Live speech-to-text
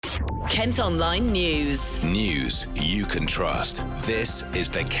Kent Online News. News you can trust. This is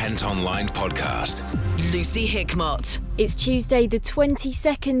the Kent Online Podcast. Lucy Hickmott. It's Tuesday the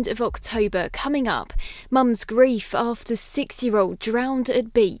 22nd of October. Coming up, mum's grief after 6-year-old drowned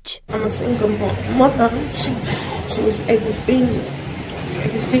at beach. I'm a single mother. She was everything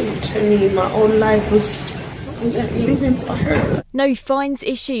to me. My whole life was living for her. No fines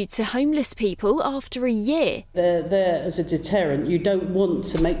issued to homeless people after a year. They're there as a deterrent. You don't want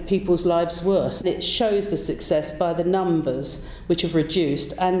to make people's lives worse. It shows the success by the numbers, which have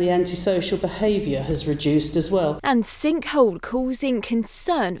reduced, and the antisocial behaviour has reduced as well. And sinkhole causing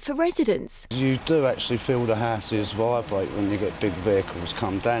concern for residents. You do actually feel the houses vibrate when you get big vehicles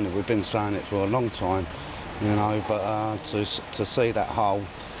come down, and we've been saying it for a long time, but to see that hole,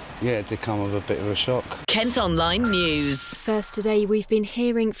 it did come with a bit of a shock. Kent Online News. First today, we've been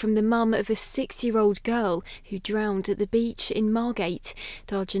hearing from the mum of a 6-year-old girl who drowned at the beach in Margate.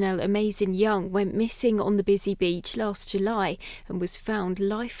 Darjanelle Amazing Young went missing on the busy beach last July and was found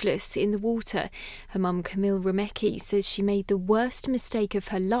lifeless in the water. Her mum, Camille Remecki, says she made the worst mistake of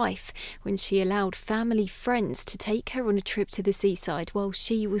her life when she allowed family friends to take her on a trip to the seaside while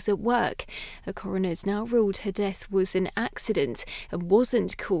she was at work. A coroner's now ruled her death was an accident and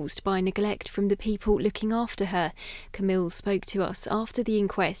wasn't caused by neglect from the people looking after her. Camille spoke to us after the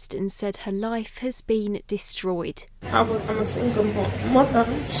inquest and said her life has been destroyed. I'm a single mother.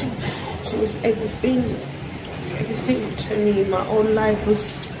 She was everything to me. My whole life was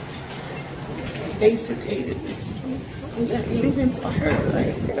basically living for her.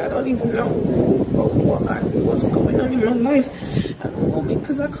 I don't even know what's going on in my life at the moment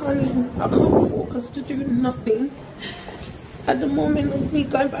because I can't focus to do nothing. At the moment of me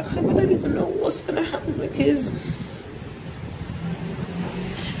going back home, I don't even know what's going to happen because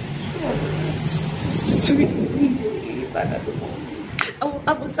it's just really bad at the moment.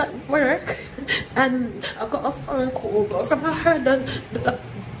 I was at work and I got a phone call, but from I heard the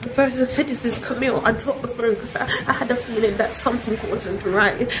person said, "This is Camille." I dropped the phone because I had a feeling that something wasn't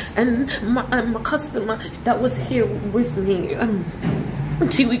right. And my customer that was here with me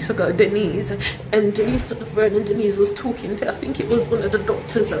 2 weeks ago, Denise took the phone and Denise was talking to, I think it was one of the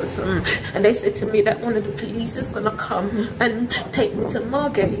doctors or something, and they said to me that one of the police is going to come and take me to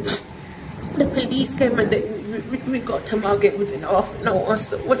Margate. The police came and we got to Margate within half an hour.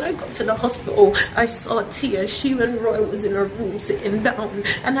 So when I got to the hospital, I saw Tia. She and Roy was in a room sitting down,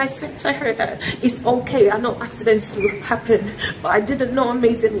 and I said to her that it's okay, I know accidents do happen, but I didn't know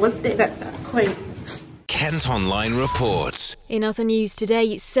Amazing was dead at that point. Kent Online reports. In other news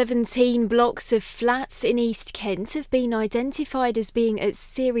today, 17 blocks of flats in East Kent have been identified as being at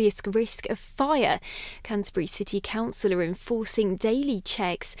serious risk of fire. Canterbury City Council are enforcing daily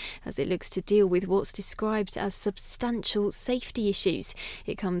checks as it looks to deal with what's described as substantial safety issues.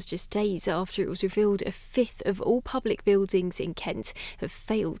 It comes just days after it was revealed a fifth of all public buildings in Kent have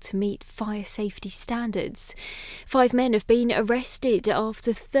failed to meet fire safety standards. 5 men have been arrested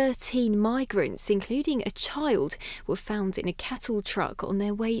after 13 migrants, including a child, were found in a cattle truck on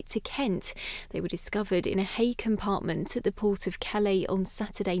their way to Kent. They were discovered in a hay compartment at the port of Calais on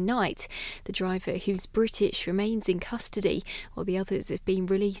Saturday night. The driver, who's British, remains in custody, while the others have been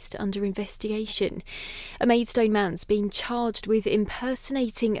released under investigation. A Maidstone man's been charged with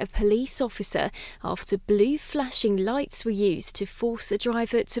impersonating a police officer after blue flashing lights were used to force a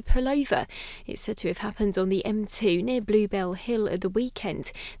driver to pull over. It's said to have happened on the M2 near Bluebell Hill at the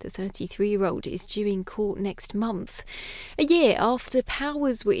weekend. The 33-year-old is due in court next month. A year after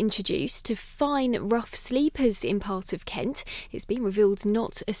powers were introduced to fine rough sleepers in part of Kent, it's been revealed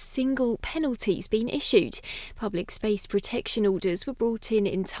not a single penalty's been issued. Public space protection orders were brought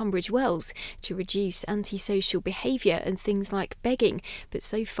in Tunbridge Wells to reduce antisocial behaviour and things like begging, but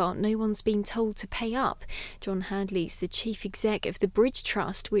so far no one's been told to pay up. John Handley's the chief exec of the Bridge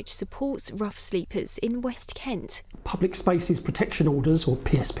Trust, which supports rough sleepers in West Kent. Public spaces protection orders, or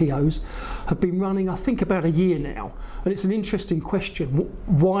PSPOs, have been running, I think, about a year now, and it's an interesting question.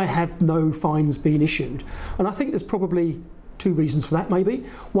 Why have no fines been issued? And I think there's probably 2 reasons for that, maybe.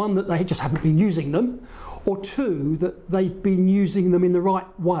 One, that they just haven't been using them, or 2, that they've been using them in the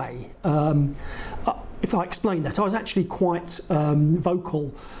right way. If I explain that, I was actually quite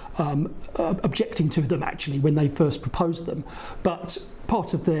vocal objecting to them actually when they first proposed them, but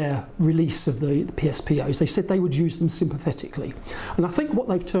part of their release of the PSPOs, they said they would use them sympathetically. And I think what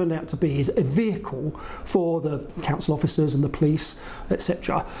they've turned out to be is a vehicle for the council officers and the police,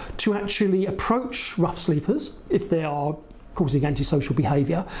 etc., to actually approach rough sleepers if they are causing antisocial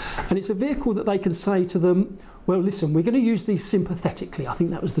behaviour. And it's a vehicle that they can say to them, well, listen, we're going to use these sympathetically. I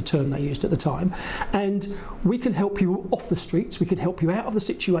think that was the term they used at the time. And we can help you off the streets. We can help you out of the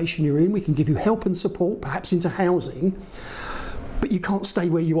situation you're in. We can give you help and support, perhaps into housing. But you can't stay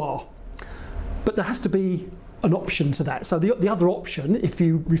where you are. But there has to be an option to that. So the other option, if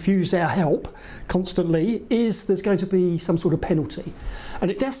you refuse our help constantly, is there's going to be some sort of penalty. And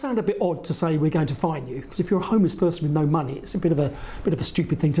it does sound a bit odd to say we're going to fine you, because if you're a homeless person with no money, it's a bit of a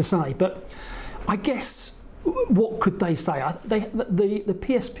stupid thing to say. But I guess, what could they say? The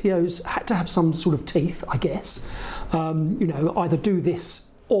PSPOs had to have some sort of teeth, I guess. Either do this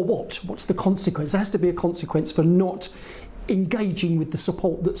or what? What's the consequence? There has to be a consequence for not engaging with the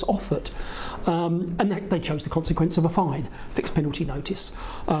support that's offered. And they chose the consequence of a fine, fixed penalty notice.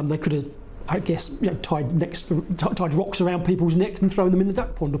 They could have, I guess, tied rocks around people's necks and thrown them in the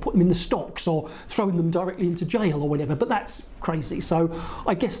duck pond, or put them in the stocks, or thrown them directly into jail or whatever. But that's crazy. So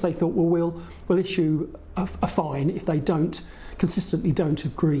I guess they thought, well, we'll issue a fine if they consistently don't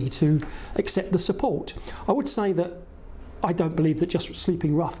agree to accept the support. I would say that I don't believe that just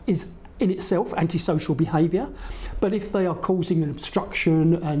sleeping rough is in itself antisocial behaviour, but if they are causing an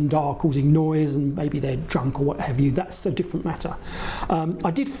obstruction and are causing noise and maybe they're drunk or what have you, that's a different matter.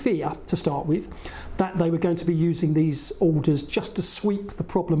 I did fear, to start with, that they were going to be using these orders just to sweep the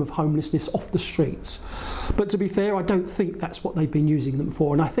problem of homelessness off the streets. But to be fair, I don't think that's what they've been using them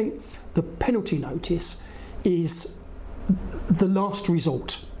for, and I think the penalty notice is the last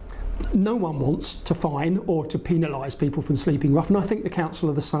resort. No one wants to fine or to penalise people from sleeping rough, and I think the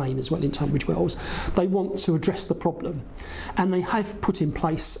council are the same as well in Tunbridge Wells. They want to address the problem, and they have put in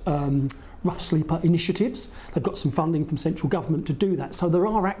place rough sleeper initiatives. They've got some funding from central government to do that, so there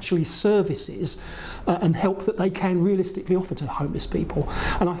are actually services and help that they can realistically offer to homeless people.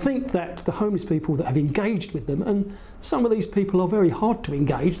 And I think that the homeless people that have engaged with them, and some of these people are very hard to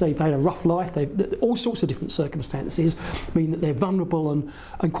engage, they've had a rough life, all sorts of different circumstances mean that they're vulnerable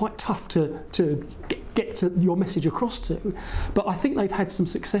and quite tough to get to your message across to. But I think they've had some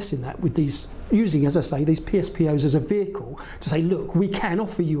success in that with these, using, as I say, these PSPOs as a vehicle to say, look, we can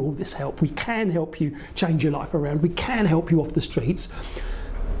offer you all this help, we can help you change your life around, we can help you off the streets,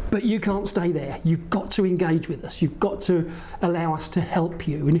 but you can't stay there. You've got to engage with us. You've got to allow us to help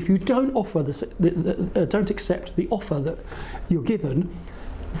you. And if you don't offer don't accept the offer that you're given,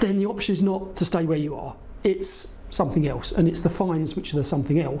 then the option is not to stay where you are. It's something else, and it's the fines which are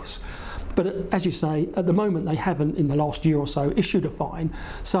something else. But as you say, at the moment they haven't, in the last year or so, issued a fine.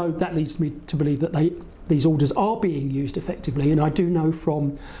 So that leads me to believe that these orders are being used effectively. And I do know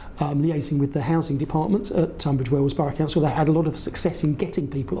from liaising with the housing department at Tunbridge Wells Borough Council, they had a lot of success in getting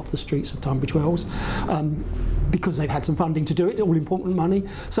people off the streets of Tunbridge Wells because they've had some funding to do it, all important money.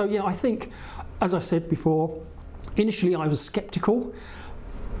 So yeah, I think, as I said before, initially I was sceptical,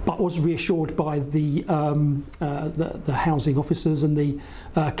 but was reassured by the housing officers and the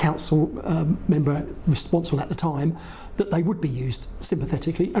council member responsible at the time that they would be used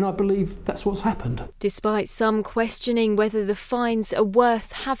sympathetically, and I believe that's what's happened. Despite some questioning whether the fines are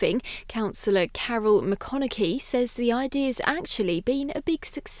worth having, Councillor Carol McConaughey says the idea's actually been a big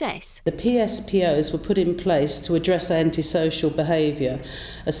success. The PSPOs were put in place to address antisocial behaviour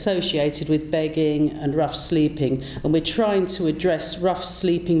associated with begging and rough sleeping, and we're trying to address rough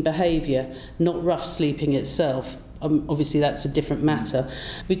sleeping behaviour, not rough sleeping itself. Obviously that's a different matter.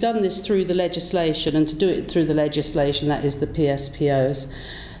 We've done this through the legislation, and to do it through the legislation, that is the PSPOs.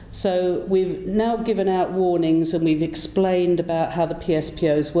 So we've now given out warnings, and we've explained about how the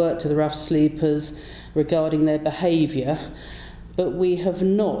PSPOs work to the rough sleepers regarding their behaviour, but we have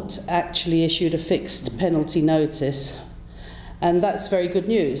not actually issued a fixed penalty notice, and that's very good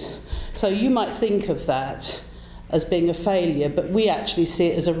news. So you might think of that as being a failure, but we actually see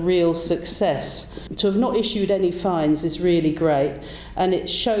it as a real success. To have not issued any fines is really great, and it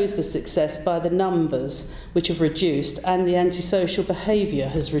shows the success by the numbers which have reduced, and the antisocial behaviour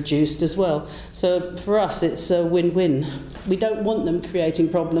has reduced as well. So for us it's a win-win. We don't want them creating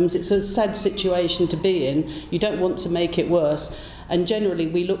problems. It's a sad situation to be in. You don't want to make it worse. And generally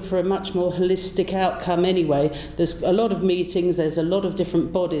we look for a much more holistic outcome anyway. There's a lot of meetings, there's a lot of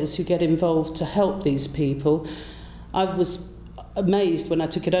different bodies who get involved to help these people. I was amazed when I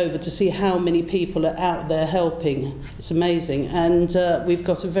took it over to see how many people are out there helping. It's amazing. And we've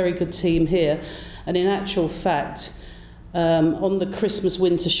got a very good team here. And in actual fact, on the Christmas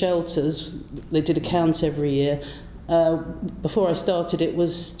winter shelters, they did a count every year. Before I started it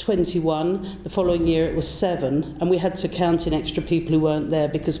was 21, the following year it was 7, and we had to count in extra people who weren't there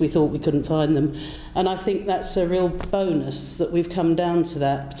because we thought we couldn't find them. And I think that's a real bonus that we've come down to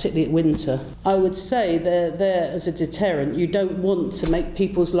that, particularly at winter. I would say they're there as a deterrent. You don't want to make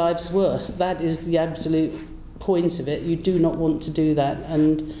people's lives worse. That is the absolute point of it, you do not want to do that,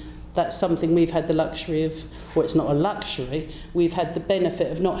 and that's something we've had the luxury of, well, it's not a luxury, we've had the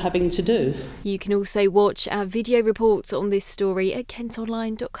benefit of not having to do. You can also watch our video reports on this story at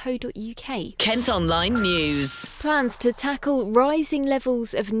kentonline.co.uk. Kent Online News. Plans to tackle rising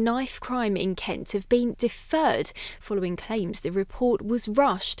levels of knife crime in Kent have been deferred following claims the report was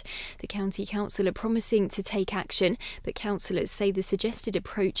rushed. The county council are promising to take action, but councillors say the suggested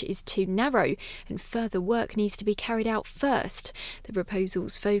approach is too narrow and further work needs to be carried out first. The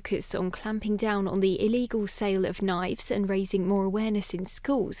proposals focus on clamping down on the illegal sale of knives and raising more awareness in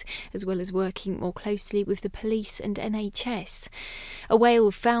schools, as well as working more closely with the police and NHS. A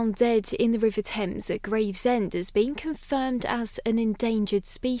whale found dead in the River Thames at Gravesend has been confirmed as an endangered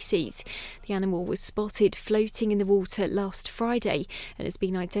species. The animal was spotted floating in the water last Friday and has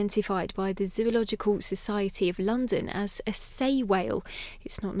been identified by the Zoological Society of London as a sei whale.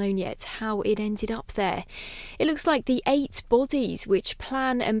 It's not known yet how it ended up there. It looks like the 8 bodies which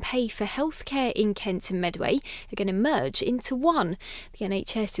plan and pay for healthcare in Kent and Medway are going to merge into one. The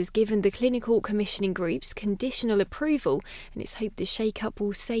NHS has given the clinical commissioning groups conditional approval, and it's hoped the shake-up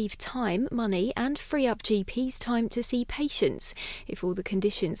will save time, money and free up GPs' time to see patients. If all the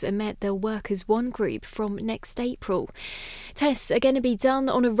conditions are met, they'll work as one group from next April. Tests are going to be done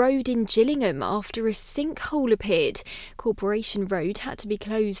on a road in Gillingham after a sinkhole appeared. Corporation Road had to be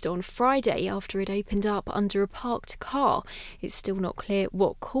closed on Friday after it opened up under a parked car. It's still not clear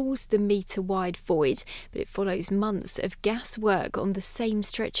what caused the metre-wide void, but it follows months of gas work on the same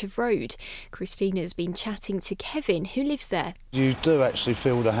stretch of road. Christina's been chatting to Kevin, who lives there. You do actually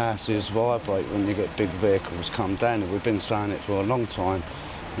feel the houses vibrate when you get big vehicles come down. We've been saying it for a long time,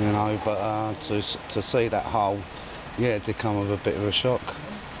 but to see that hole, it did come with a bit of a shock.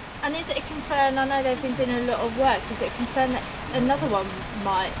 And is it a concern? I know they've been doing a lot of work. Is it a concern that another one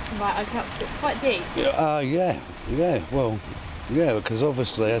might open up because it's quite deep? Because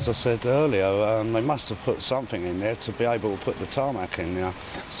obviously, as I said earlier, they must have put something in there to be able to put the tarmac in there.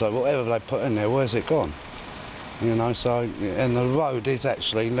 So whatever they put in there, where's it gone? And the road is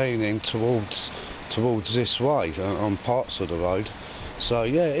actually leaning towards this way on parts of the road. So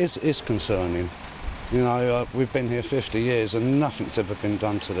it's concerning. We've been here 50 years and nothing's ever been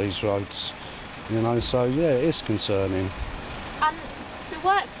done to these roads. It's concerning. And the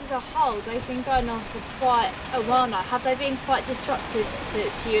works as a whole, they've been going on for quite a while now. Have they been quite disruptive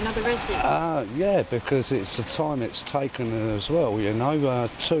to you and other residents? Because it's the time it's taken as well.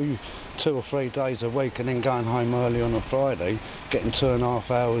 2 or 3 days a week and then going home early on a Friday, getting 2.5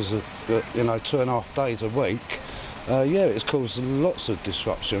 hours, 2.5 days a week. It's caused lots of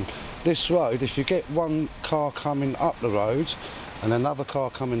disruption. This road, if you get one car coming up the road and another car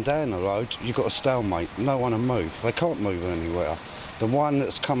coming down the road, you've got a stalemate. No one will move. They can't move anywhere. The one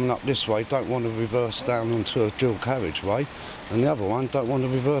that's coming up this way don't want to reverse down onto a dual carriageway, and the other one don't want to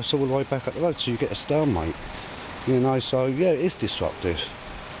reverse all the way back up the road, so you get a stalemate. It's disruptive.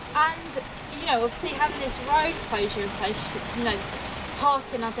 And, obviously having this road closure in place,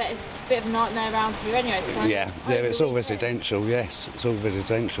 parking, I bet it's a bit of a nightmare around here anyway. So it's all residential, yes, it's all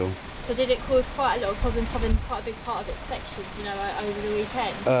residential. So did it cause quite a lot of problems having quite a big part of its section, over the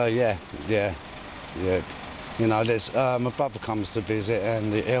weekend? There's my brother comes to visit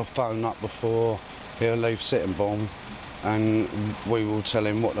and he'll phone up before he'll leave Sittingbourne, and we will tell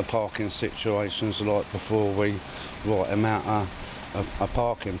him what the parking situation's like before we write him out a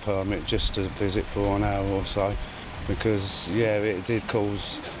parking permit just to visit for an hour or so. Because it did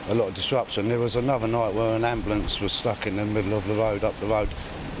cause a lot of disruption. There was another night where an ambulance was stuck in the middle of the road, up the road.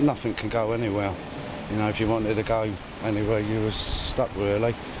 Nothing can go anywhere. If you wanted to go anywhere, you was stuck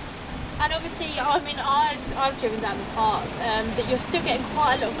really. And obviously, I've driven down the parts, that you're still getting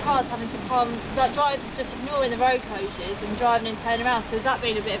quite a lot of cars having to come, drive, just ignoring the road closures and driving and turning around. So has that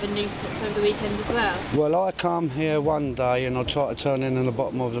been a bit of a nuisance over the weekend as well? Well, I come here one day and I tried to turn in the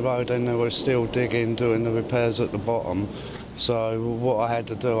bottom of the road and they were still digging, doing the repairs at the bottom. So what I had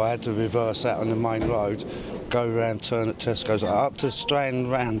to do, I had to reverse out on the main road, go round, turn at Tesco's, up to Strand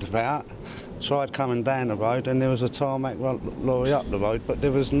roundabout. Tried coming down the road and there was a tarmac lorry up the road, but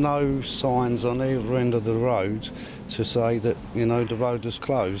there was no signs on either end of the road to say that the road was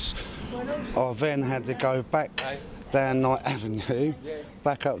closed. I then had to go back down Knight Avenue,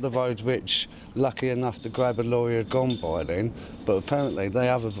 back up the road, which lucky enough the grabber lorry had gone by then, but apparently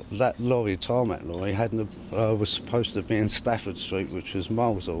that lorry, tarmac lorry, was supposed to be in Stafford Street, which was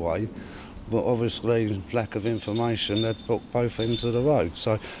miles away, but obviously lack of information, they'd booked both ends of the road.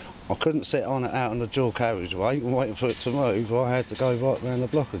 So I couldn't sit on it out on the dual carriageway and waiting for it to move. I had to go right round the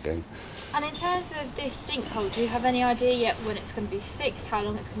block again. And in terms of this sinkhole, do you have any idea yet when it's going to be fixed, how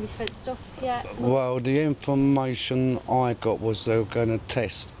long it's going to be fenced off yet? Well, the information I got was they were going to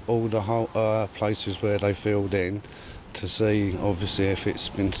test all the places where they filled in to see, obviously, if it's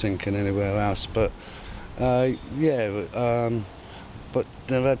been sinking anywhere else. But, but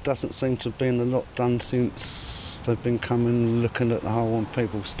there doesn't seem to have been a lot done since they've been coming, looking at the hole and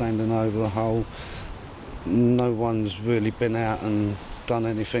people standing over the hole. No one's really been out and done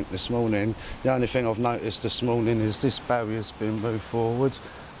anything this morning. The only thing I've noticed this morning is this barrier's been moved forward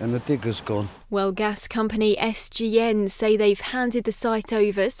and the digger's gone. Well, gas company SGN say they've handed the site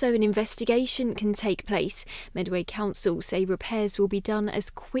over so an investigation can take place. Medway Council say repairs will be done as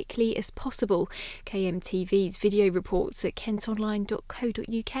quickly as possible. KMTV's video reports at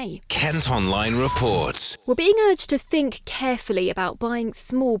kentonline.co.uk. Kent Online reports. We're being urged to think carefully about buying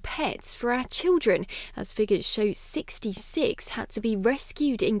small pets for our children, as figures show 66 had to be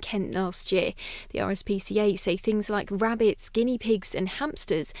rescued in Kent last year. The RSPCA say things like rabbits, guinea pigs and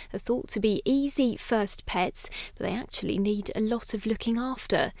hamsters are thought to be easy first pets, but they actually need a lot of looking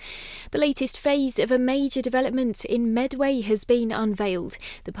after. The latest phase of a major development in Medway has been unveiled.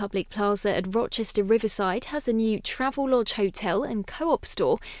 The public plaza at Rochester Riverside has a new Travelodge hotel and co-op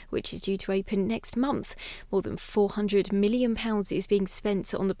store, which is due to open next month. More than £400 million is being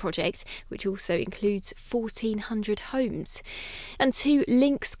spent on the project, which also includes 1,400 homes. And 2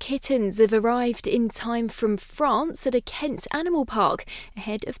 lynx kittens have arrived in time from France at a Kent animal park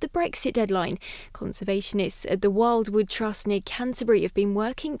ahead of the Brexit deadline. Conservationists at the Wildwood Trust near Canterbury have been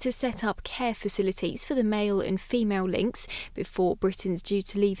working to set up care facilities for the male and female lynx before Britain's due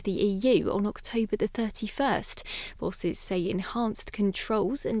to leave the EU on October the 31st. Bosses say enhanced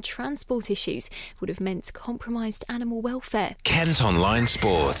controls and transport issues would have meant compromised animal welfare. Kent Online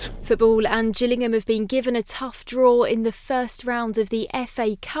Sport. Football and Gillingham have been given a tough draw in the first round of the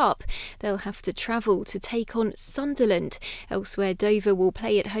FA Cup. They'll have to travel to take on Sunderland. Elsewhere, Dover will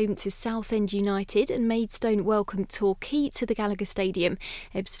play at home to Southend United and Maidstone welcome Torquay to the Gallagher Stadium.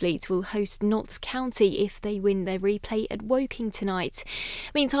 Ebbsfleet will host Notts County if they win their replay at Woking tonight.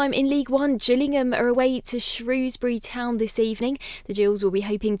 Meantime, in League One, Gillingham are away to Shrewsbury Town this evening. The Gills will be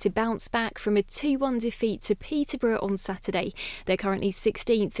hoping to bounce back from a 2-1 defeat to Peterborough on Saturday. They're currently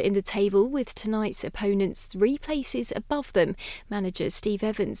 16th in the table, with tonight's opponents 3 places above them. Manager Steve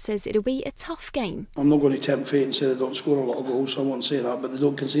Evans says it'll be a tough game. I'm not going to tempt fate and say they don't score a lot of goals, so I won't say that, but they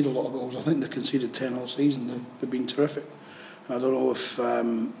don't concede a lot of goals. I think they've conceded 10 all season. They've been terrific. I don't know if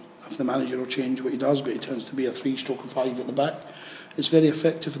the manager will change what he does, but he tends to be a 3/5 at the back. It's very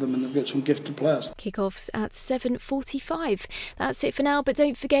effective for them, and they've got some gifted players. Kick-offs at 7:45. That's it for now, but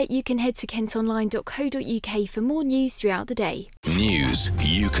don't forget you can head to kentonline.co.uk for more news throughout the day. News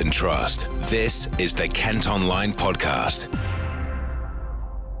you can trust. This is the Kent Online Podcast.